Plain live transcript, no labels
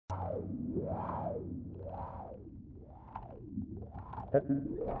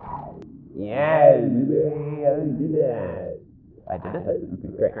Yeah, I did it. I did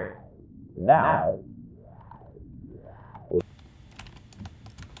it. Great. Now.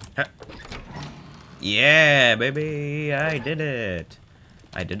 Yeah, baby, I did it.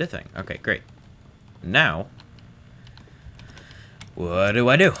 I did a thing. Okay, great. Now, what do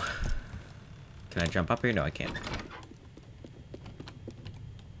I do? Can I jump up here? No, I can't.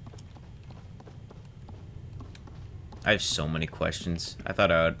 I have so many questions. I thought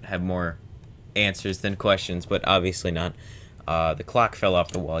I would have more answers than questions, but obviously not. The clock fell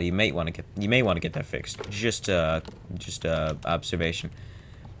off the wall. You may want to get that fixed. Just observation.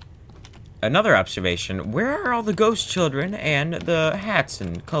 Another observation. Where are all the ghost children and the hats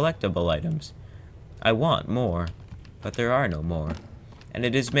and collectible items? I want more, but there are no more. And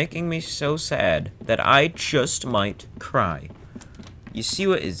it is making me so sad that I just might cry. You see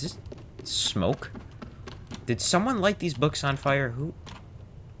what is this? Smoke? Did someone light these books on fire? Who?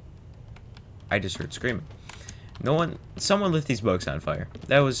 I just heard screaming. Someone lit these books on fire.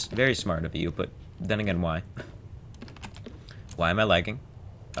 That was very smart of you, but then again, why? Why am I lagging?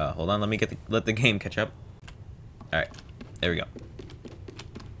 Hold on, let the game catch up. Alright, there we go.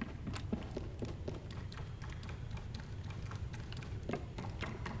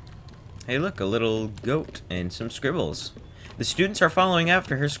 Hey look, a little goat and some scribbles. The students are following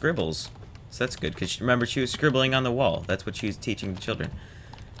after her scribbles. So that's good, because remember, she was scribbling on the wall. That's what she was teaching the children.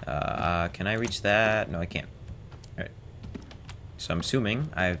 Can I reach that? No, I can't. Alright. So I'm assuming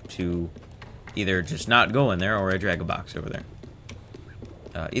I have to either just not go in there, or I drag a box over there.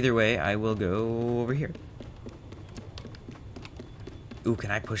 Either way, I will go over here. Ooh, can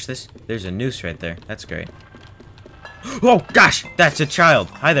I push this? There's a noose right there. That's great. Oh, gosh! That's a child!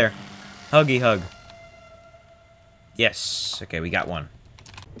 Hi there. Huggy hug. Yes. Okay, we got one.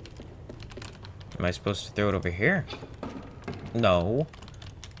 Am I supposed to throw it over here? No.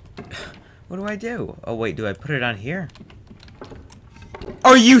 What do I do? Oh, wait, do I put it on here?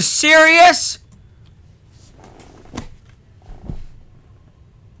 Are you serious?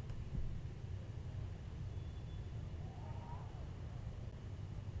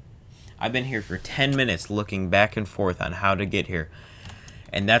 I've been here for 10 minutes looking back and forth on how to get here.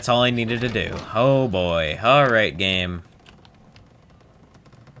 And that's all I needed to do. Oh boy. Alright, game.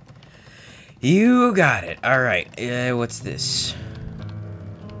 You got it. Alright. What's this?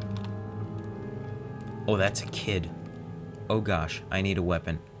 Oh, that's a kid. Oh gosh. I need a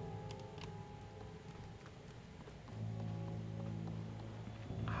weapon.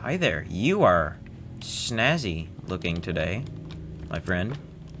 Hi there. You are snazzy looking today, my friend.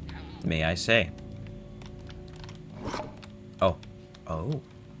 May I say. Oh. Oh.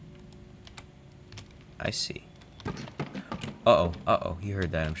 I see. Uh-oh. Uh-oh. You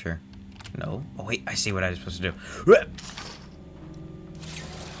heard that, I'm sure. No. Oh, wait. I see what I was supposed to do.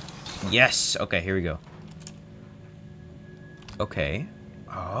 Yes. Okay, here we go. Okay.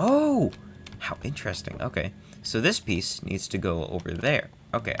 Oh! How interesting. Okay. So this piece needs to go over there.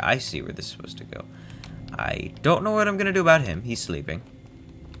 Okay, I see where this is supposed to go. I don't know what I'm gonna do about him. He's sleeping.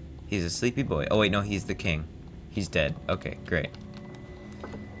 He's a sleepy boy. Oh, wait, no, he's the king. He's dead. Okay, great.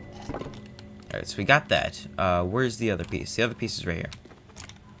 Alright, so we got that. Where's the other piece? The other piece is right here.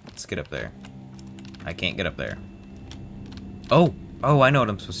 Let's get up there. I can't get up there. Oh! Oh, I know what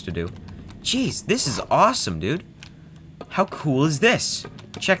I'm supposed to do. Jeez, this is awesome, dude. How cool is this?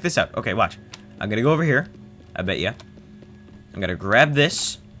 Check this out. Okay, watch. I'm gonna go over here. I bet ya. I'm gonna grab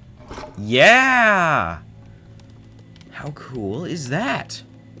this. Yeah! How cool is that?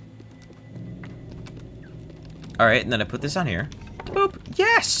 Alright, and then I put this on here. Boop!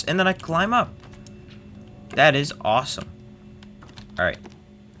 Yes! And then I climb up. That is awesome. Alright.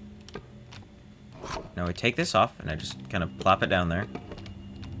 Now we take this off, and I just kind of plop it down there.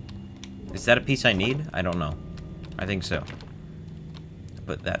 Is that a piece I need? I don't know. I think so.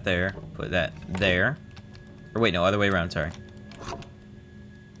 Put that there. Put that there. Or wait, no, other way around, sorry.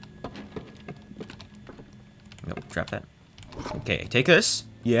 Nope, drop that. Okay, take this.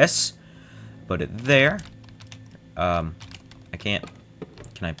 Yes. Put it there. I can't.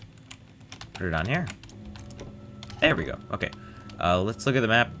 Can I put it on here? There we go. Okay. Let's look at the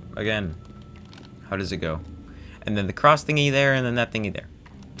map again. How does it go? And then the cross thingy there, and then that thingy there.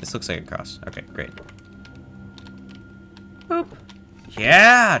 This looks like a cross. Okay, great. Boop.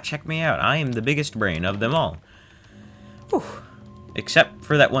 Yeah, check me out. I am the biggest brain of them all. Whew. Except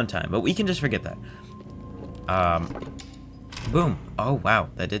for that one time, but we can just forget that. Boom. Oh, wow,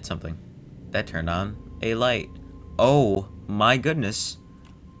 that did something. That turned on a light. Oh, my goodness.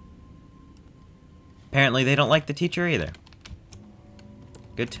 Apparently they don't like the teacher either.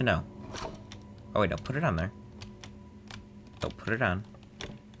 Good to know. Oh, wait, no, put it on there. No, put it on.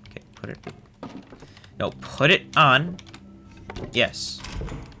 Okay, put it... No, put it on. Yes.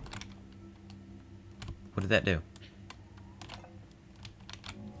 What did that do?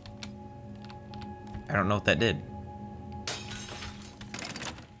 I don't know what that did.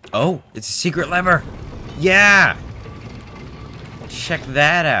 Oh, it's a secret lever. Yeah. Check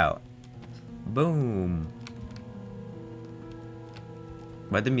that out. Boom.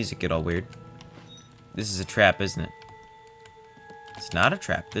 Why'd the music get all weird? This is a trap, isn't it? It's not a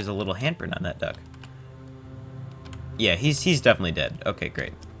trap. There's a little handprint on that duck. Yeah, he's definitely dead. Okay,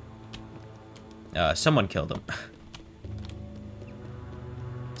 great. Someone killed him.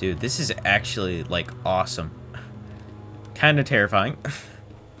 Dude, this is actually, like, awesome. Kind of terrifying.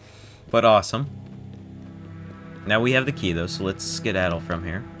 But awesome. Now we have the key, though, so let's skedaddle from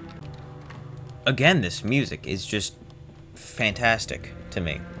here. Again, this music is just fantastic to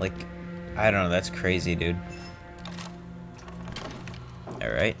me. Like, I don't know, that's crazy, dude.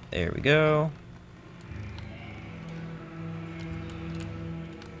 Alright, there we go.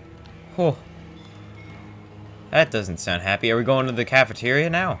 Oh. That doesn't sound happy. Are we going to the cafeteria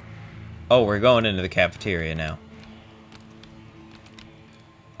now? Oh, we're going into the cafeteria now.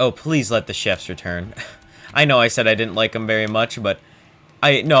 Oh, please let the chefs return. I know I said I didn't like them very much, but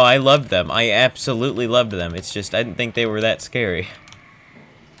I loved them. I absolutely loved them. It's just I didn't think they were that scary.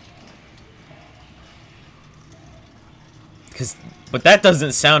 But that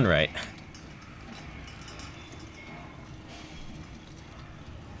doesn't sound right.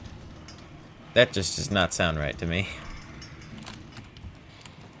 That just does not sound right to me.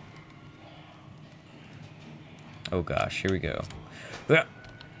 Oh gosh, here we go.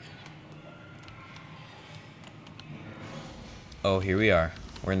 Oh, here we are.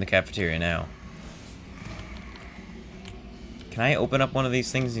 We're in the cafeteria now. Can I open up one of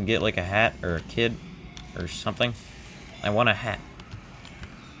these things and get like a hat or a kid or something? I want a hat.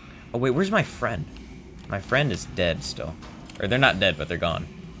 Oh wait, where's my friend? My friend is dead still. Or they're not dead, but they're gone.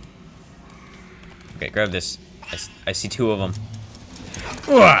 Okay, grab this. I see two of them.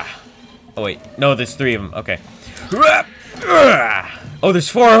 Oh wait, no, there's three of them. Okay. Oh, there's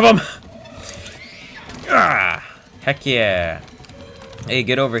four of them. Heck yeah. Hey,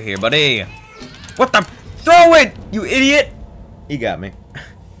 get over here, buddy. What the? Throw it, you idiot. He got me.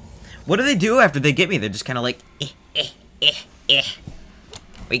 What do they do after they get me? They're just kind of like,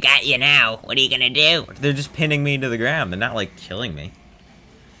 we got you now. What are you gonna do? They're just pinning me to the ground. They're not like killing me.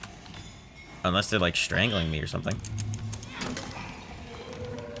 Unless they're like strangling me or something.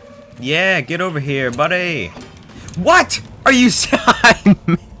 Yeah, get over here, buddy. What? Are you I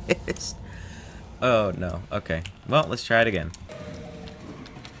missed. Oh no. Okay. Well, let's try it again.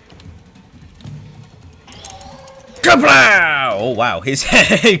 Kablow! Oh wow, his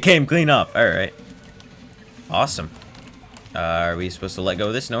head came clean off. All right. Awesome. Are we supposed to let go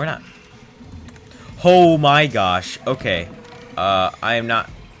of this? No, we're not. Oh my gosh. Okay. I am not.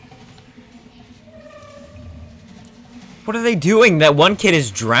 What are they doing? That one kid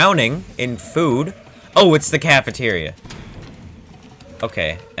is drowning in food. Oh, it's the cafeteria.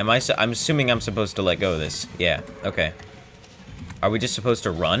 Okay. I'm assuming I'm supposed to let go of this. Yeah. Okay. Are we just supposed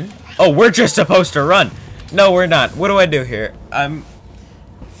to run? Oh, we're just supposed to run. No, we're not. What do I do here? I'm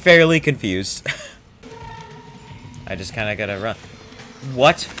fairly confused. I just kind of gotta run.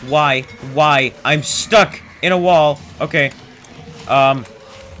 What? Why? Why? I'm stuck in a wall. Okay.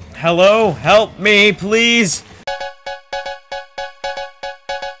 Hello? Help me, please.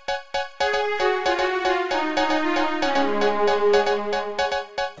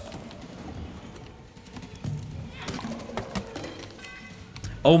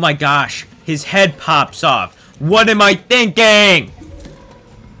 Oh my gosh, his head pops off. What am I thinking?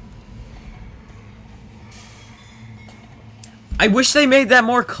 I wish they made that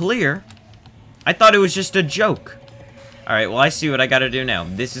more clear. I thought it was just a joke. Alright, well I see what I gotta do now.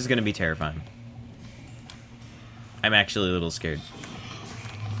 This is gonna be terrifying. I'm actually a little scared.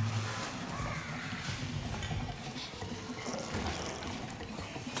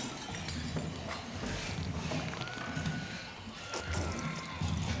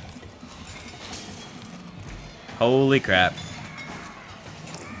 Holy crap.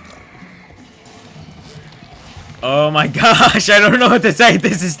 Oh my gosh, I don't know what to say.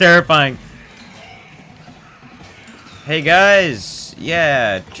 This is terrifying. Hey guys,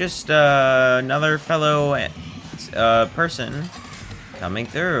 yeah, just another fellow person coming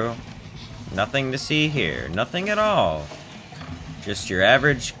through. Nothing to see here, nothing at all. Just your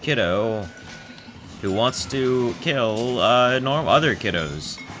average kiddo who wants to kill other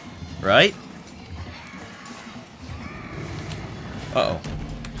kiddos, right? Uh-oh.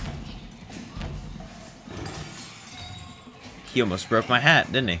 He almost broke my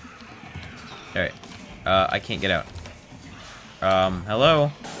hat, didn't he? Alright. I can't get out.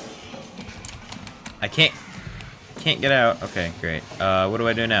 Hello? I can't get out. Okay, great. What do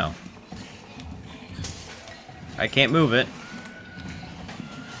I do now? I can't move it.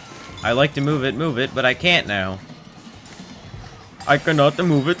 I like to move it, but I can't now. I cannot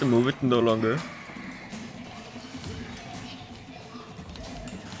move it no longer.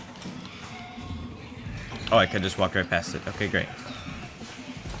 Oh, I could just walk right past it. Okay, great.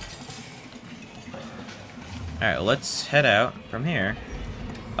 Alright, let's head out from here.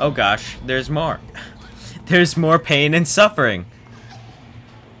 Oh gosh, there's more. There's more pain and suffering.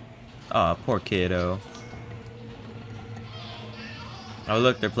 Aw, poor kiddo. Oh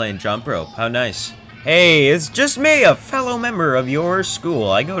look, they're playing jump rope. How nice. Hey, it's just me, a fellow member of your school.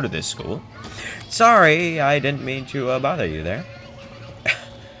 I go to this school. Sorry, I didn't mean to bother you there.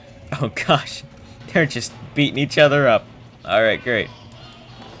 Oh gosh, they're just beating each other up. Alright, great.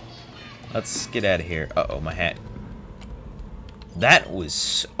 Let's get out of here. Uh-oh, my hat. That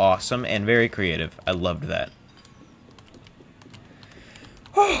was awesome and very creative. I loved that.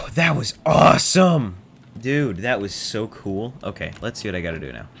 Oh, that was awesome! Dude, that was so cool. Okay, let's see what I gotta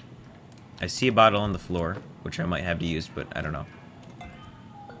do now. I see a bottle on the floor, which I might have to use, but I don't know.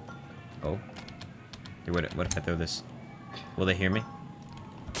 Oh. What if I throw this? Will they hear me?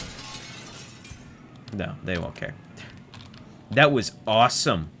 No, they won't care. That was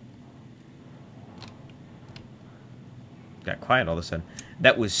awesome. Got quiet all of a sudden.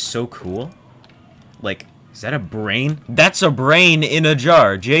 That was so cool. Like, is that a brain? That's a brain in a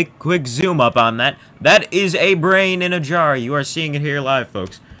jar. Jake, quick zoom up on that. That is a brain in a jar. You are seeing it here live,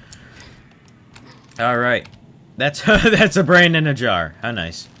 folks. All right. That's that's a brain in a jar. How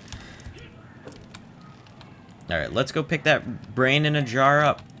nice. All right, let's go pick that brain in a jar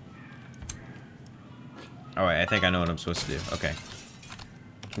up. All right, I think I know what I'm supposed to do. Okay.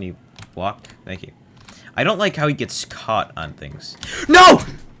 Can you walk? Thank you. I don't like how he gets caught on things. No!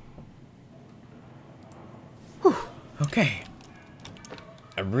 Whew. Okay.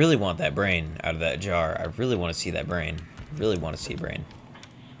 I really want that brain out of that jar. I really want to see that brain. I really want to see a brain.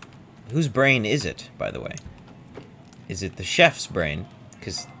 Whose brain is it, by the way? Is it the chef's brain?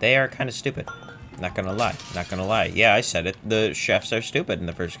 Because they are kind of stupid. Not gonna lie. Not gonna lie. Yeah, I said it. The chefs are stupid in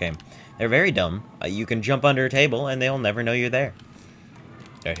the first game. They're very dumb. You can jump under a table and they'll never know you're there.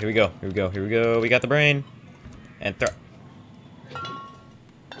 Alright, here we go. Here we go. Here we go. We got the brain. And throw.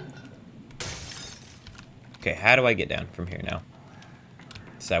 Okay, how do I get down from here now?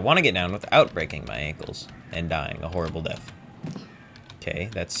 So I want to get down without breaking my ankles and dying a horrible death. Okay,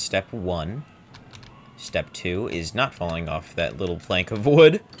 that's step 1. Step 2 is not falling off that little plank of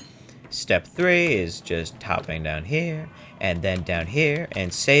wood. Step 3 is just hopping down here, and then down here,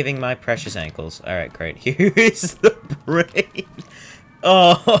 and saving my precious ankles. Alright, great. Here is the brain.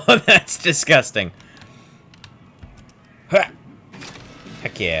 Oh, that's disgusting. Ha!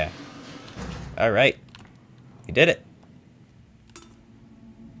 Heck yeah. Alright. We did it.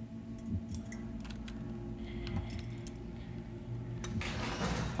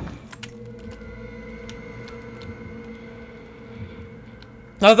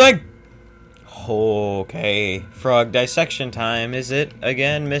 Nothing! Okay. Frog dissection time, is it?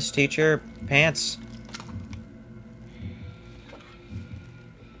 Again, Miss Teacher Pants.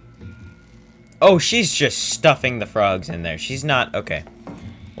 Oh, she's just stuffing the frogs in there. She's not... Okay.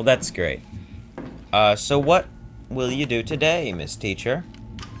 Well, that's great. So what will you do today, Miss Teacher?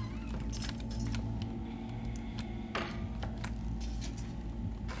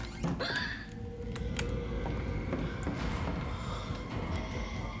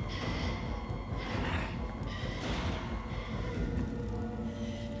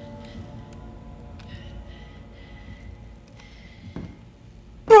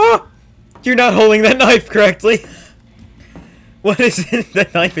 You're not holding that knife correctly. What is it? The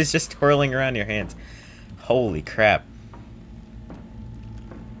knife is just twirling around your hands. Holy crap.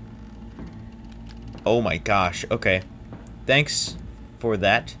 Oh my gosh. Okay. Thanks for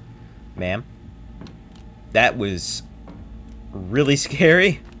that, ma'am. That was really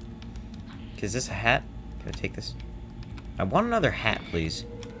scary. Is this a hat? Can I take this? I want another hat, please.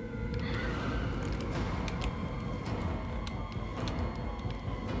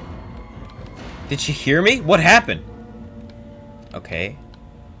 Did she hear me? What happened? Okay.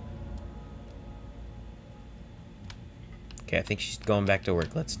 Okay, I think she's going back to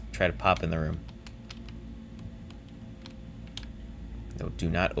work. Let's try to pop in the room. No, do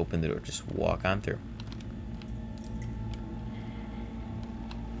not open the door. Just walk on through.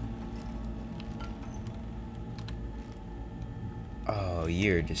 Oh,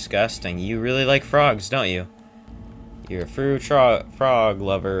 you're disgusting. You really like frogs, don't you? You're a frog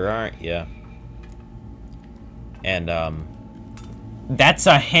lover, aren't you? And, that's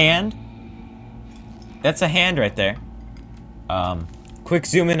a hand? That's a hand right there. Quick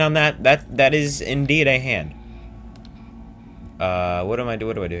zoom in on that. That is indeed a hand. What do I do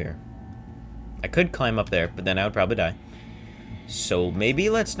here? I could climb up there, but then I would probably die. So maybe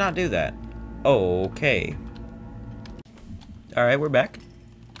let's not do that. Okay. Alright, we're back.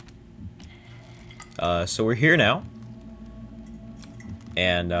 So we're here now.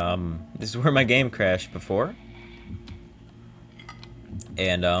 And, this is where my game crashed before.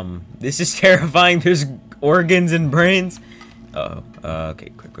 And, this is terrifying. There's organs and brains. Uh-oh. Okay,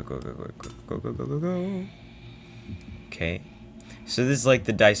 quick, go. Okay. So this is like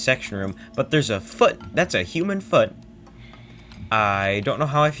the dissection room, but there's a foot. That's a human foot. I don't know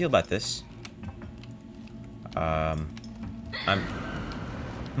how I feel about this.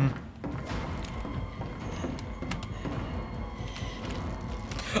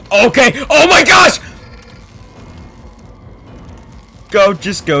 Okay! Oh my gosh! Go,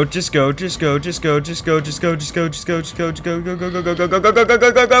 just go.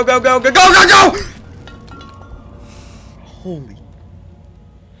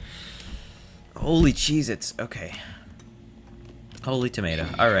 Holy Cheez-Its. Okay. Holy tomato.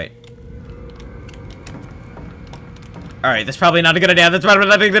 Alright. Alright, that's probably not a good idea. That's probably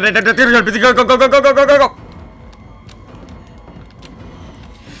not a good idea. Go.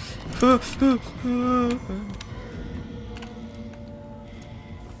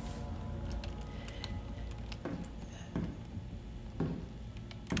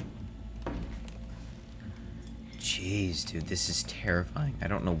 Jeez, dude, this is terrifying. I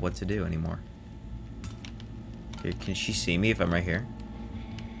don't know what to do anymore. Okay, can she see me if I'm right here?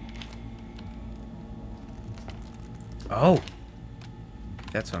 Oh!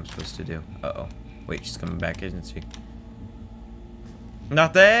 That's what I'm supposed to do. Uh-oh. Wait, she's coming back, isn't she?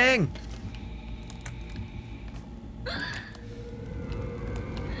 Nothing!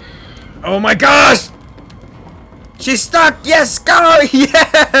 Oh my gosh! She's stuck! Yes! Go!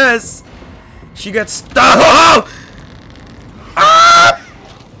 Yes! She got stuck! Oh! Ah!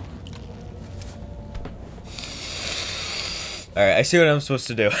 Alright, I see what I'm supposed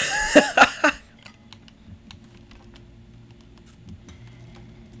to do.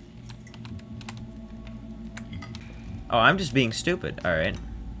 Oh, I'm just being stupid. Alright.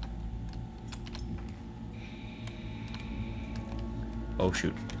 Oh,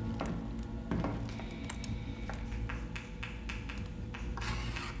 shoot.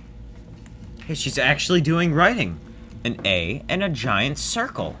 Hey, she's actually doing writing. An A and a giant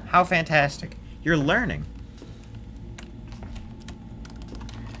circle. How fantastic. You're learning.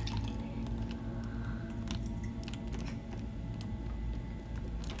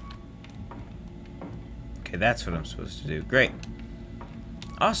 Okay, that's what I'm supposed to do. Great.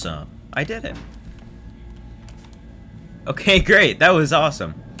 Awesome. I did it. Okay, great. That was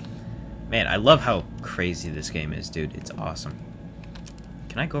awesome. Man, I love how crazy this game is, dude. It's awesome.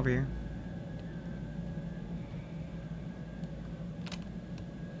 Can I go over here?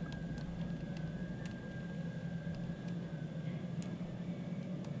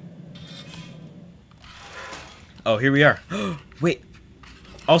 Oh, here we are. Wait.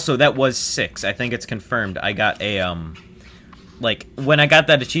 Also, that was 6. I think it's confirmed. I got a, like, when I got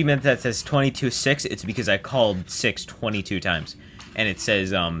that achievement that says 22-6, it's because I called 6 22 times. And it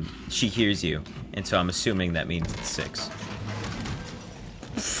says, she hears you. And so I'm assuming that means it's 6.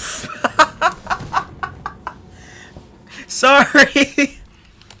 Sorry!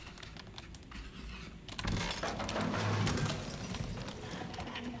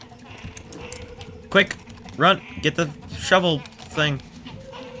 Quick! Run! Get the shovel thing.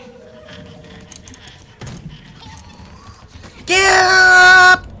 Get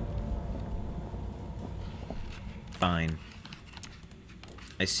up! Fine.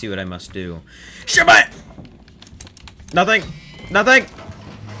 I see what I must do. Shabbat! Nothing! Nothing!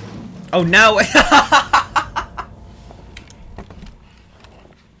 Oh no!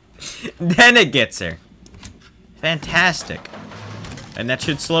 Then it gets her. Fantastic. And that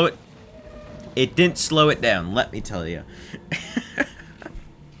should slow it. It didn't slow it down, let me tell you.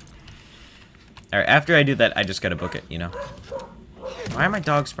 Alright, after I do that, I just gotta book it, you know? Why are my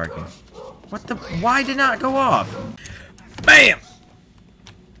dogs barking? What the? Why did not go off? BAM!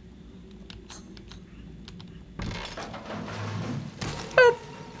 Boop.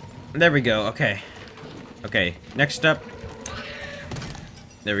 There we go, okay. Okay, next up.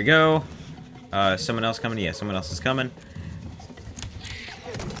 There we go. Someone else coming? Yeah, someone else is coming.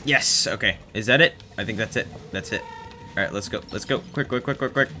 Yes, okay. Is that it? I think that's it. That's it. Alright, let's go. Let's go. Quick, quick, quick,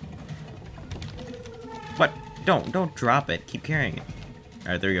 quick, quick. What? Don't drop it. Keep carrying it.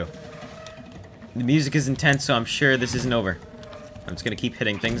 Alright, there we go. The music is intense, so I'm sure this isn't over. I'm just gonna keep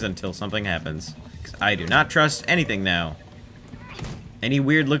hitting things until something happens. 'Cause I do not trust anything now. Any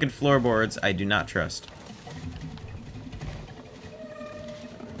weird looking floorboards, I do not trust.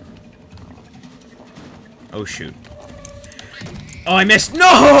 Oh shoot. Oh, I missed!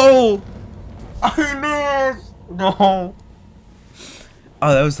 No! I missed! No!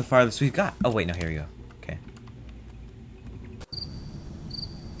 Oh, that was the farthest we've got. Oh wait, no, here we go. Okay.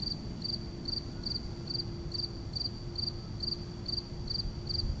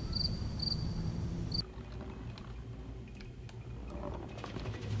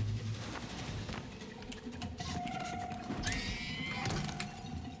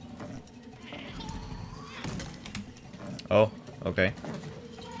 Oh, okay.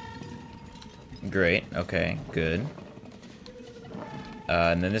 Great, okay, good.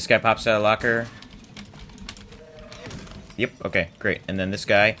 And then this guy pops out of the locker. Yep, okay, great. And then this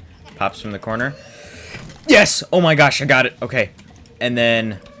guy pops from the corner. Yes! Oh my gosh, I got it. Okay. And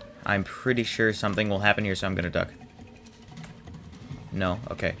then I'm pretty sure something will happen here, so I'm gonna duck. No,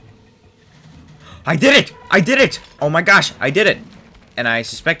 okay. I did it! I did it! Oh my gosh, I did it! And I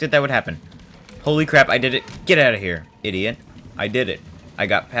suspected that would happen. Holy crap, I did it. Get out of here, idiot. I did it. I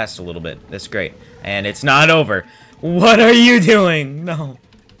got past a little bit. That's great. And it's not over. What are you doing? No.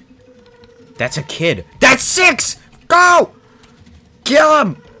 That's a kid. That's 6! Go! Kill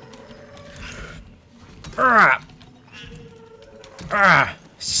him!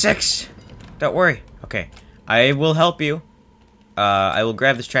 6. Don't worry. Okay. I will help you. I will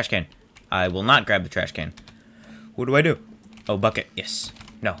grab this trash can. I will not grab the trash can. What do I do? Oh, bucket. Yes.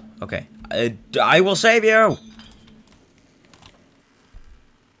 No. Okay. I will save you!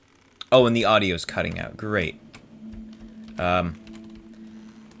 Oh, and the audio's cutting out. Great. Alright,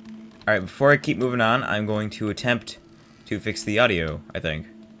 before I keep moving on, I'm going to attempt to fix the audio, I think.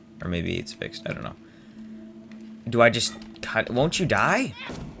 Or maybe it's fixed. I don't know. Do I just cut? Won't you die?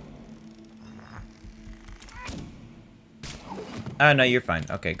 Oh, no, you're fine.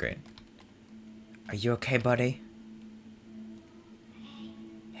 Okay, great. Are you okay, buddy?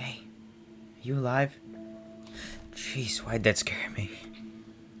 Hey, are you alive? Jeez, why'd that scare me?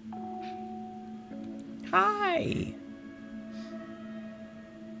 Hi!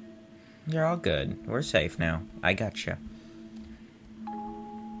 You're all good. We're safe now. I gotcha.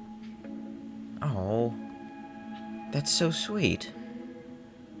 Oh. That's so sweet.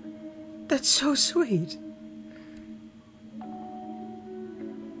 That's so sweet.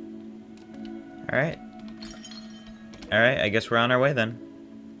 Alright. Alright, I guess we're on our way then.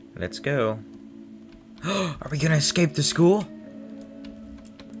 Let's go. Are we gonna escape the school?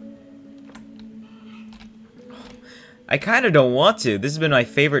 I kind of don't want to. This has been my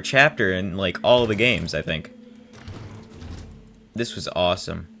favorite chapter in, like, all of the games, I think. This was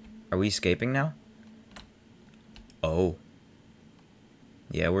awesome. Are we escaping now? Oh.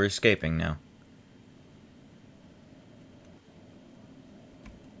 Yeah, we're escaping now.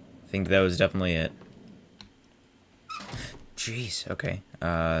 I think that was definitely it. Jeez, okay.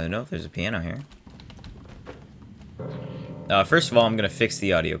 No, there's a piano here. First of all, I'm gonna fix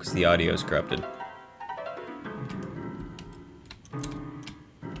the audio, because the audio is corrupted.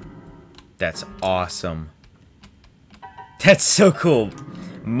 That's awesome. That's so cool.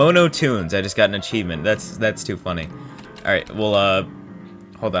 Mono Tunes. I just got an achievement. That's too funny. All right. Well,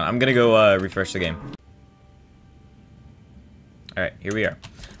 hold on. I'm gonna go refresh the game. All right. Here we are.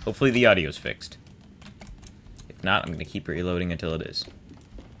 Hopefully the audio's fixed. If not, I'm gonna keep reloading until it is.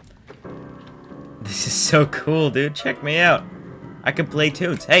 This is so cool, dude. Check me out. I can play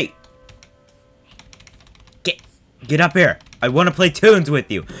tunes. Hey. Get up here. I want to play tunes with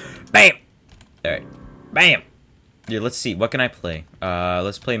you. Bam. Alright. Bam! Yeah, let's see. What can I play?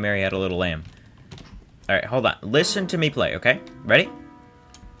 Let's play Mary Had a Little Lamb. Alright, hold on. Listen to me play, okay? Ready?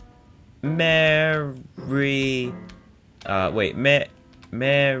 Mary... wait.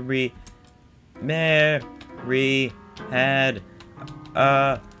 Mary had...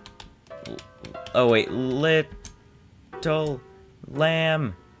 oh, wait. Little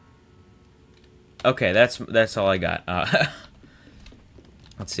lamb. Okay, that's all I got.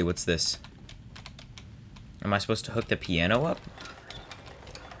 Let's see, what's this? Am I supposed to hook the piano up?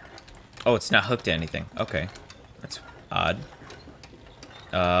 Oh, it's not hooked to anything. Okay. That's odd.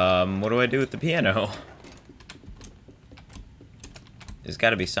 What do I do with the piano? There's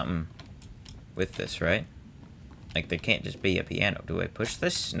gotta be something with this, right? Like, there can't just be a piano. Do I push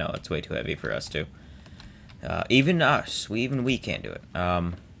this? No, it's way too heavy for us to. Even us. Even we can't do it.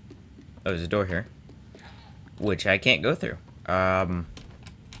 Oh, there's a door here. Which I can't go through. Oh,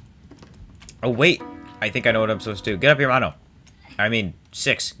 wait. I think I know what I'm supposed to do. Get up here, Mono. I mean,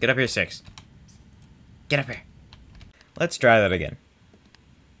 6. Get up here, 6. Get up here. Let's try that again.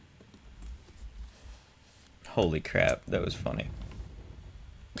 Holy crap, that was funny.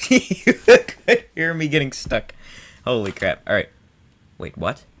 You could hear me getting stuck. Holy crap. Alright. Wait,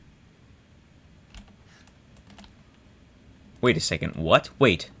 what? Wait a second. What?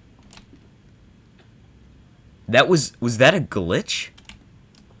 Wait. That was that a glitch?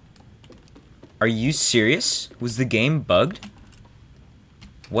 Are you serious? Was the game bugged?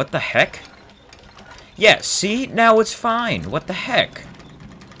 What the heck? Yeah, see? Now it's fine. What the heck?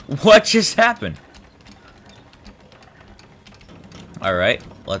 What just happened? Alright,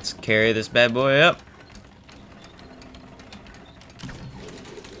 let's carry this bad boy up.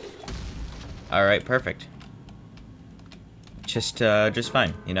 Alright, perfect. Just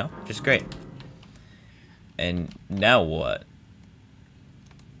fine, you know? Just great. And now what?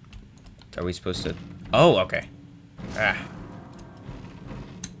 Are we supposed to... Oh, okay. Ah.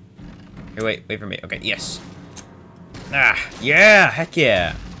 Here, wait for me. Okay, yes. Ah, yeah, heck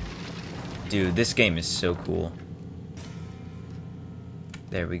yeah. Dude, this game is so cool.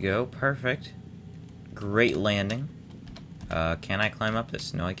 There we go, perfect. Great landing. Can I climb up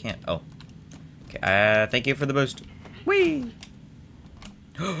this? No, I can't. Oh. Okay, thank you for the boost. Whee!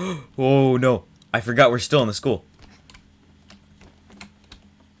 Oh, no. I forgot we're still in the school.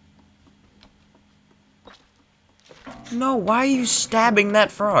 No, why are you stabbing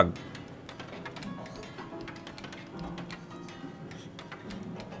that frog?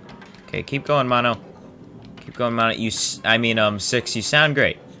 Okay, keep going, Mono. Keep going, Mono. Six, you sound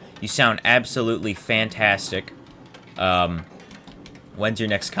great. You sound absolutely fantastic. When's your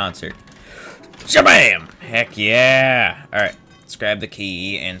next concert? Shabam! Heck yeah! Alright, let's grab the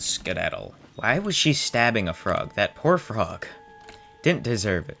key and skedaddle. Why was she stabbing a frog? That poor frog. Didn't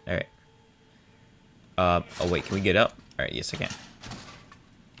deserve it. Alright. Oh wait, can we get up? Alright, yes I can.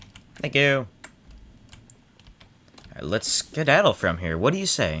 Thank you. Alright, let's skedaddle from here. What do you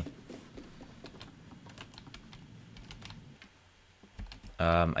say?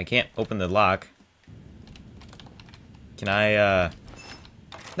 I can't open the lock. Can I,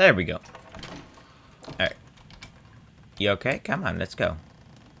 There we go. Alright. You okay? Come on, let's go.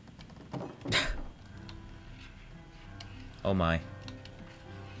 Oh my.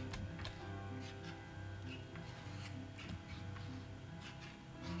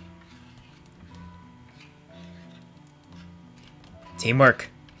 Teamwork.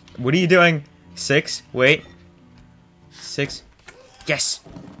 What are you doing? 6? Wait. 6. Yes.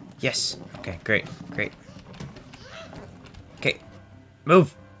 Yes. Okay, great. Great. Okay.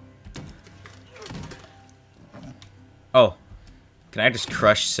 Move. Oh. Can I just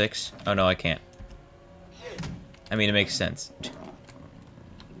crush 6? Oh, no, I can't. I mean, it makes sense.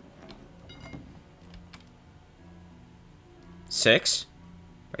 Six?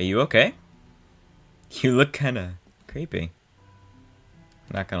 Are you okay? You look kind of creepy.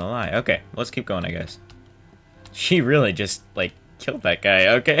 Not gonna lie. Okay, let's keep going, I guess. She really just, like, killed that guy.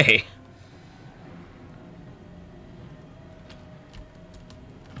 Okay.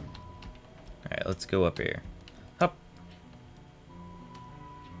 Alright, let's go up here. Up.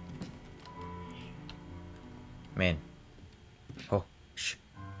 Man. Oh, shh.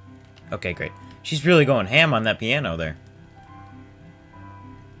 Okay, great. She's really going ham on that piano there.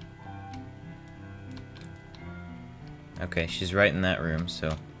 Okay, she's right in that room,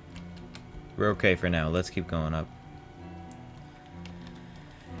 so we're okay for now. Let's keep going up.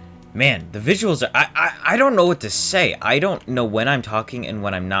 Man, the visuals are... I don't know what to say. I don't know when I'm talking and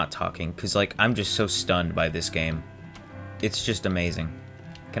when I'm not talking, because, like, I'm just so stunned by this game. It's just amazing.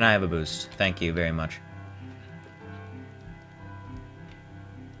 Can I have a boost? Thank you very much.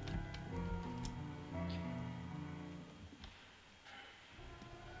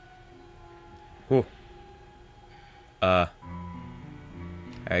 Whew. Alright,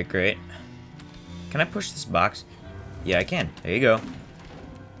 great. Can I push this box? Yeah, I can. There you go.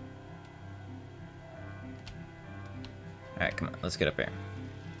 Alright, come on. Let's get up here.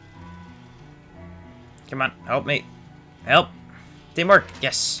 Come on. Help me. Help. Teamwork.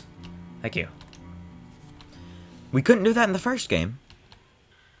 Yes. Thank you. We couldn't do that in the first game.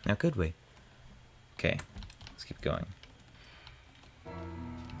 Now could we? Okay. Let's keep going.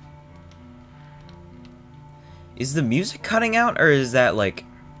 Is the music cutting out, or is that, like...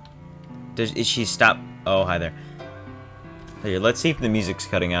 Is she stop? Oh, hi there. Here, let's see if the music's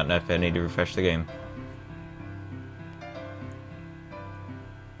cutting out and if I need to refresh the game.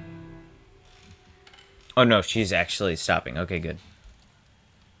 Oh, no, she's actually stopping. Okay, good.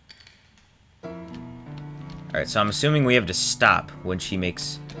 Alright, so I'm assuming we have to stop when she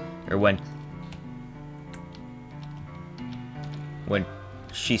makes... Or when... When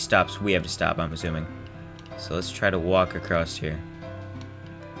she stops, we have to stop, I'm assuming. So let's try to walk across here.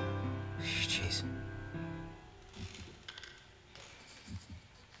 Jeez.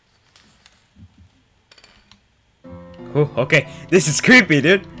 Ooh, okay, this is creepy,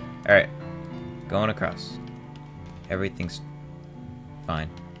 dude. Alright, going across. Everything's fine.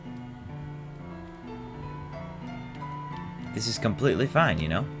 This is completely fine, you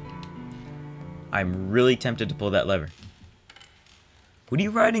know? I'm really tempted to pull that lever. What are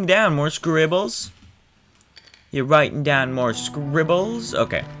you writing down? More scribbles? You're writing down more scribbles?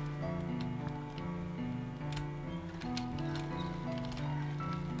 Okay.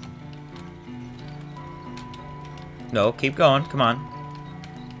 No, keep going. Come on.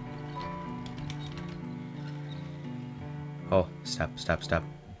 Oh, stop, stop, stop.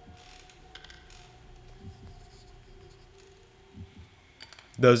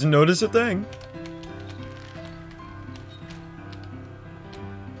 Doesn't notice a thing.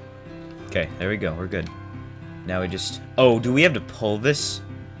 Okay, there we go. We're good. Now we just... Oh, do we have to pull this?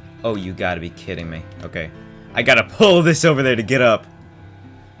 Oh, you gotta be kidding me. Okay. I gotta pull this over there to get up.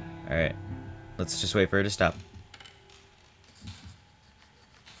 Alright. Let's just wait for her to stop.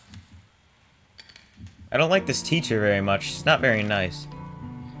 I don't like this teacher very much. She's not very nice.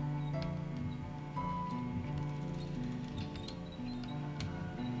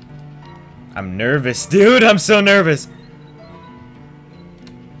 I'm nervous, dude. I'm so nervous.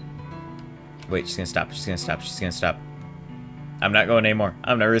 Wait, she's gonna stop. She's gonna stop. She's gonna stop. I'm not going anymore.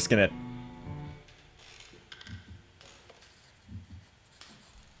 I'm not risking it.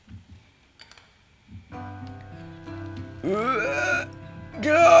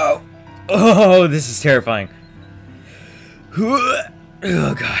 Go! Oh, this is terrifying.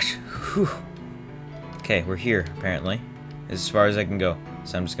 Oh, gosh. Okay, we're here, apparently. This is as far as I can go.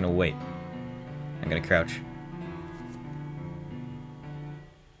 So I'm just gonna wait. I'm gonna crouch.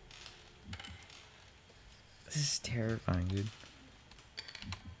 This is terrifying, dude.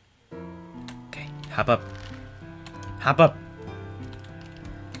 Okay, hop up. Hop up.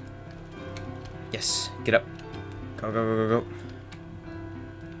 Yes, get up. Go, go, go, go,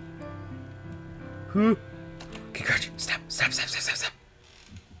 go. Okay, crouch. Stop, stop, stop, stop, stop,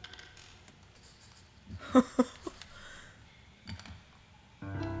 stop.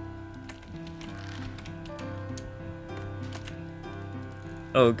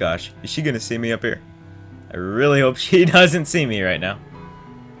 Oh gosh, is she gonna see me up here? I really hope she doesn't see me right now.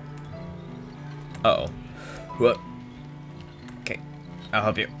 Uh-oh. Whoop. Okay, I'll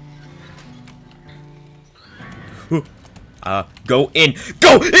help you. Go in!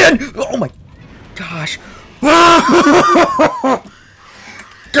 Go in! Oh my gosh!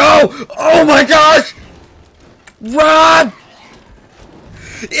 Go! Oh my gosh! Run!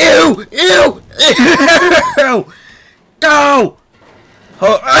 Ew! Ew! Ew! Go!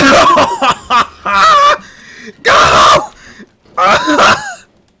 Go!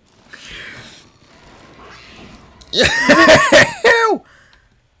 Ew!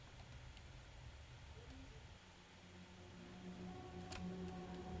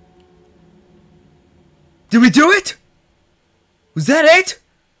 Did we do it? Was that it?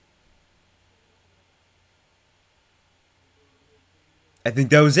 I think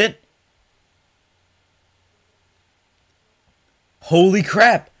that was it. Holy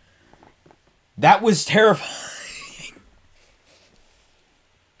crap. That was terrifying.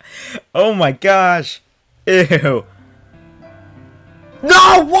 Oh my gosh. Ew.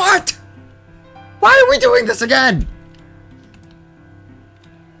 No, what? Why are we doing this again?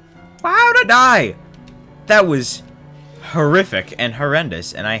 How did I? That was horrific and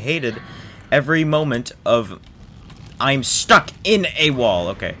horrendous, and I hated every moment of I'm stuck in a wall.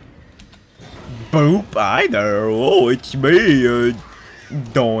 Okay. Boop, hi there. Oh, it's me.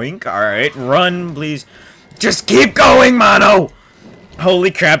 Doink. Alright, run, please. Just keep going, Mono!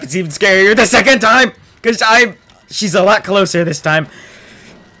 Holy crap, it's even scarier the second time! Because she's a lot closer this time.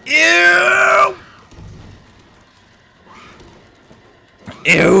 Ew!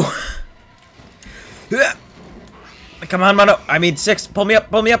 Ew. Come on, Mono. I mean, 6. Pull me up,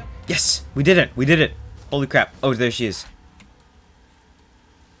 pull me up. Yes, we did it. We did it. Holy crap. Oh, there she is.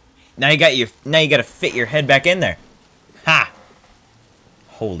 Now you gotta fit your head back in there. Ha!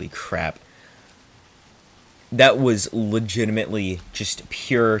 Holy crap. That was legitimately just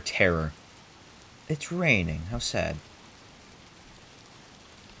pure terror. It's raining. How sad.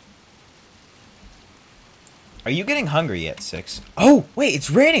 Are you getting hungry yet, 6? Oh, wait, it's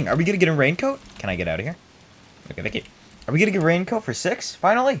raining. Are we gonna get a raincoat? Can I get out of here? Okay, thank you. Are we gonna get a raincoat for 6,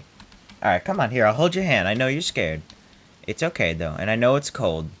 finally? Alright, come on, here, I'll hold your hand. I know you're scared. It's okay, though, and I know it's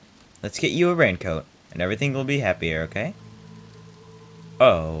cold. Let's get you a raincoat, and everything will be happier, okay?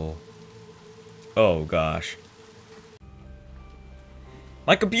 Oh. Oh, gosh.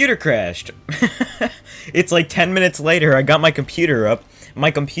 My computer crashed. It's like 10 minutes later, I got my computer up. My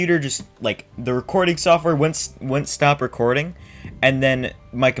computer just, like, the recording software wouldn't stop recording, and then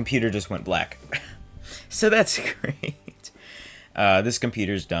my computer just went black. So that's great. This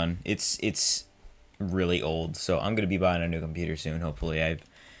computer's done. It's really old, so I'm gonna be buying a new computer soon. Hopefully, I've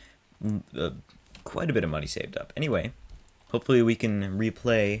quite a bit of money saved up. Anyway, hopefully we can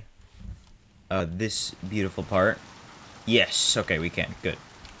replay this beautiful part. Yes, okay, we can. Good.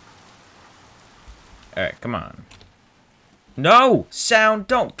 Alright, come on. No! Sound,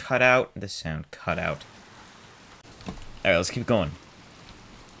 don't cut out. The sound cut out. Alright, let's keep going.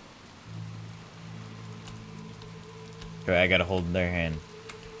 Alright, I gotta hold their hand.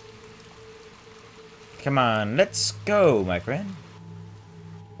 Come on, let's go, my friend.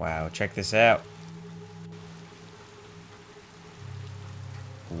 Wow, check this out.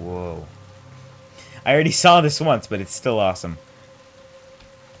 Whoa. I already saw this once, but it's still awesome.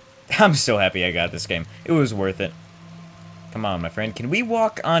 I'm so happy I got this game. It was worth it. Come on, my friend. Can we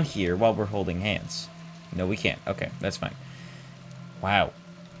walk on here while we're holding hands? No, we can't. Okay, that's fine. Wow.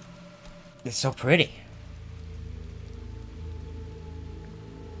 It's so pretty.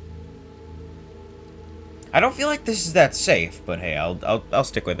 I don't feel like this is that safe, but hey, I'll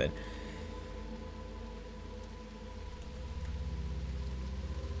stick with it.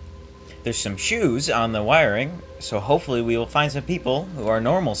 There's some shoes on the wiring, so hopefully we will find some people who are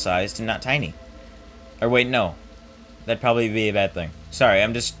normal sized and not tiny. Or wait, no. That'd probably be a bad thing. Sorry,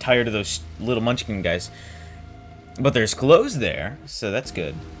 I'm just tired of those little munchkin guys. But there's clothes there, so that's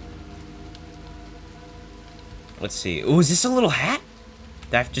good. Let's see. Ooh, is this a little hat?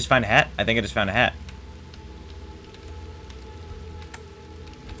 Did I just find a hat? I think I just found a hat.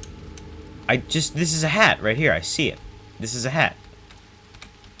 This is a hat right here. I see it. This is a hat.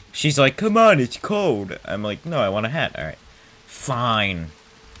 She's like, come on, it's cold. I'm like, no, I want a hat. Alright. Fine.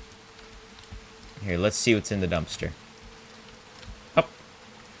 Here, let's see what's in the dumpster. Up.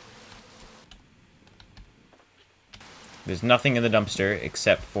 There's nothing in the dumpster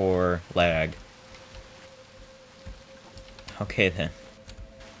except for lag. Okay, then.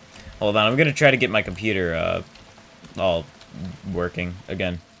 Hold on, I'm gonna try to get my computer, all working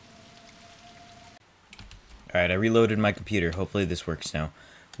again. Alright, I reloaded my computer. Hopefully this works now.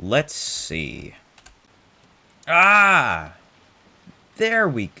 Let's see. Ah! There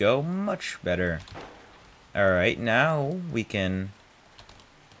we go. Much better. Alright, now we can...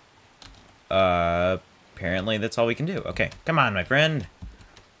 apparently that's all we can do. Okay, come on, my friend.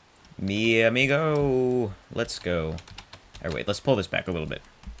 Mi amigo. Let's go. Alright, wait, let's pull this back a little bit.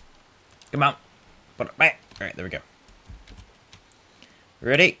 Come on. Put it back. Alright, there we go.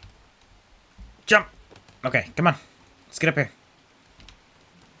 Ready? Jump! Okay, come on. Let's get up here.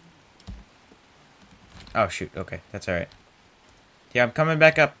 Oh, shoot. Okay, that's alright. Yeah, I'm coming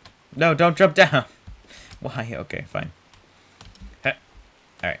back up. No, don't jump down. Why? Okay, fine.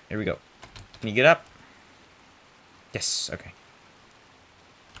 Alright, here we go. Can you get up? Yes, okay.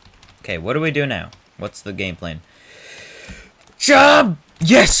 Okay, what do we do now? What's the game plan? Jump!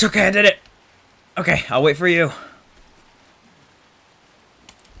 Yes, okay, I did it. Okay, I'll wait for you.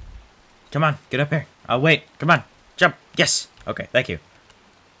 Come on, get up here. I'll wait. Come on, jump. Yes. Okay, thank you.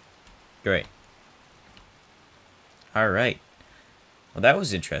 Great. Alright. Well, that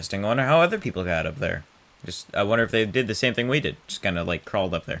was interesting. I wonder how other people got up there. I wonder if they did the same thing we did. Just kind of, like,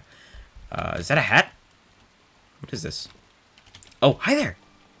 crawled up there. Is that a hat? What is this? Oh, hi there!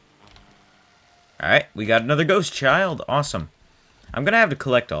 Alright, we got another ghost child. Awesome. I'm gonna have to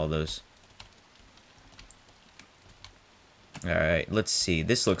collect all those. Alright, let's see.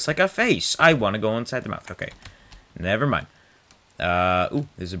 This looks like a face. I want to go inside the mouth. Okay. Never mind. Ooh,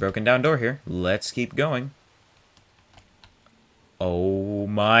 there's a broken down door here. Let's keep going. Oh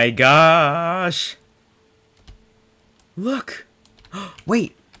my gosh! Look!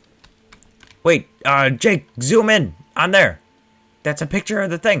 Wait! Wait, Jake, zoom in! On there! That's a picture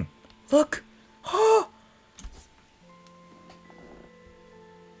of the thing! Look! Oh!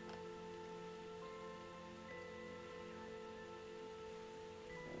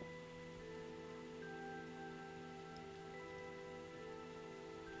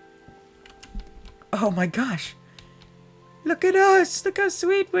 Oh my gosh! Look at us! Look how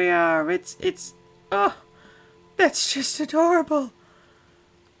sweet we are! Oh! That's just adorable!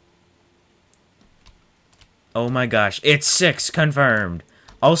 Oh my gosh, it's 6, confirmed!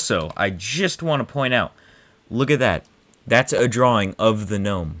 Also, I just want to point out, look at that. That's a drawing of the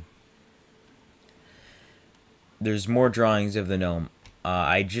gnome. There's more drawings of the gnome.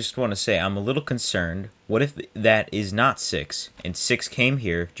 I just want to say I'm a little concerned. What if that is not 6, and 6 came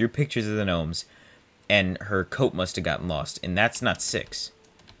here, drew pictures of the gnomes, and her coat must have gotten lost, and that's not 6.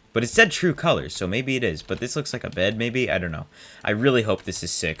 But it said true colors, so maybe it is. But this looks like a bed, maybe? I don't know. I really hope this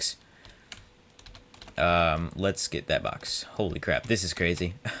is 6. Let's get that box. Holy crap, this is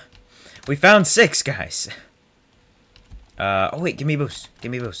crazy. We found 6, guys. Oh, wait, give me a boost.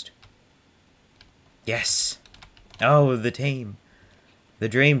 Give me a boost. Yes. Oh, the team. The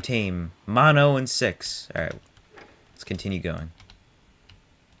dream team. Mono and 6. Alright, let's continue going.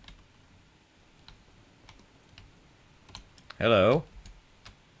 Hello.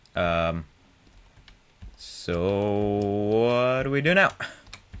 So what do we do now?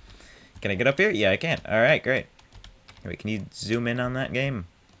 Can I get up here? Yeah, I can. Alright, great. Wait, can you zoom in on that game?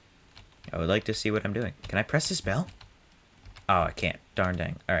 I would like to see what I'm doing. Can I press this bell? Oh, I can't. Darn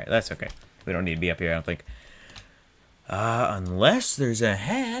dang. Alright, that's okay. We don't need to be up here, I don't think. Unless there's a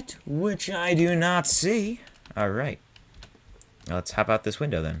hat, which I do not see. Alright. Let's hop out this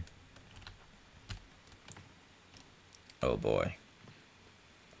window then. Oh boy.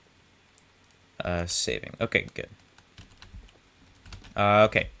 Saving. Okay, good.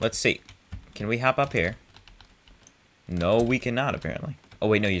 Okay, let's see. Can we hop up here? No, we cannot, apparently. Oh,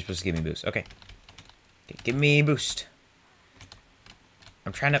 wait, no, you're supposed to give me a boost. Okay. Okay, give me a boost.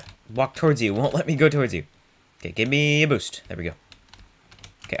 I'm trying to walk towards you. It won't let me go towards you. Okay, give me a boost. There we go.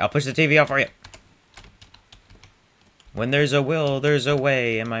 Okay, I'll push the TV off for you. When there's a will, there's a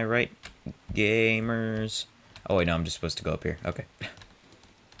way. Am I right, gamers? Oh, wait, no, I'm just supposed to go up here. Okay.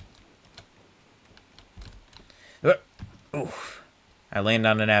 Oof. I landed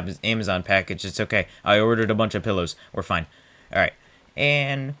on an Amazon package. It's okay. I ordered a bunch of pillows. We're fine. Alright.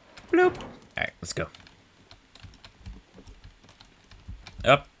 And bloop. Alright, let's go.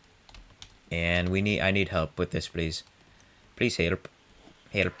 Up. And I need help with this, please. Please help.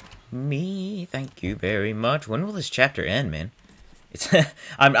 Help me. Thank you very much. When will this chapter end, man? It's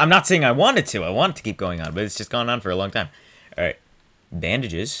I'm not saying I want it to. I want it to keep going on, but it's just gone on for a long time. Alright.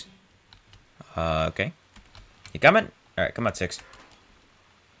 Bandages. Okay. You coming? Alright, come on, 6.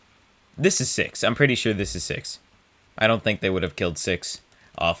 This is 6. I'm pretty sure this is 6. I don't think they would have killed 6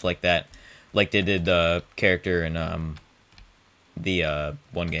 off like that. Like they did the character in the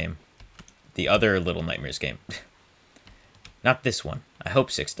one game. The other Little Nightmares game. Not this one. I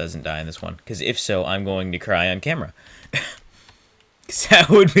hope 6 doesn't die in this one. Because if so, I'm going to cry on camera. Because that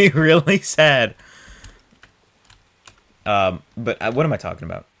would be really sad. But what am I talking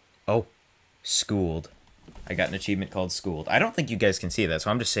about? Oh, schooled. I got an achievement called Schooled. I don't think you guys can see that,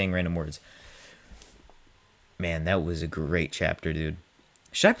 so I'm just saying random words. Man, that was a great chapter, dude.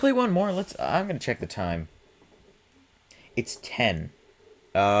 Should I play one more? I'm gonna check the time. It's 10.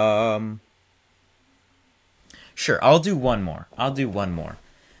 Sure, I'll do one more.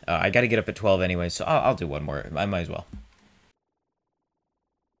 I gotta get up at 12 anyway, so I'll do one more. I might as well.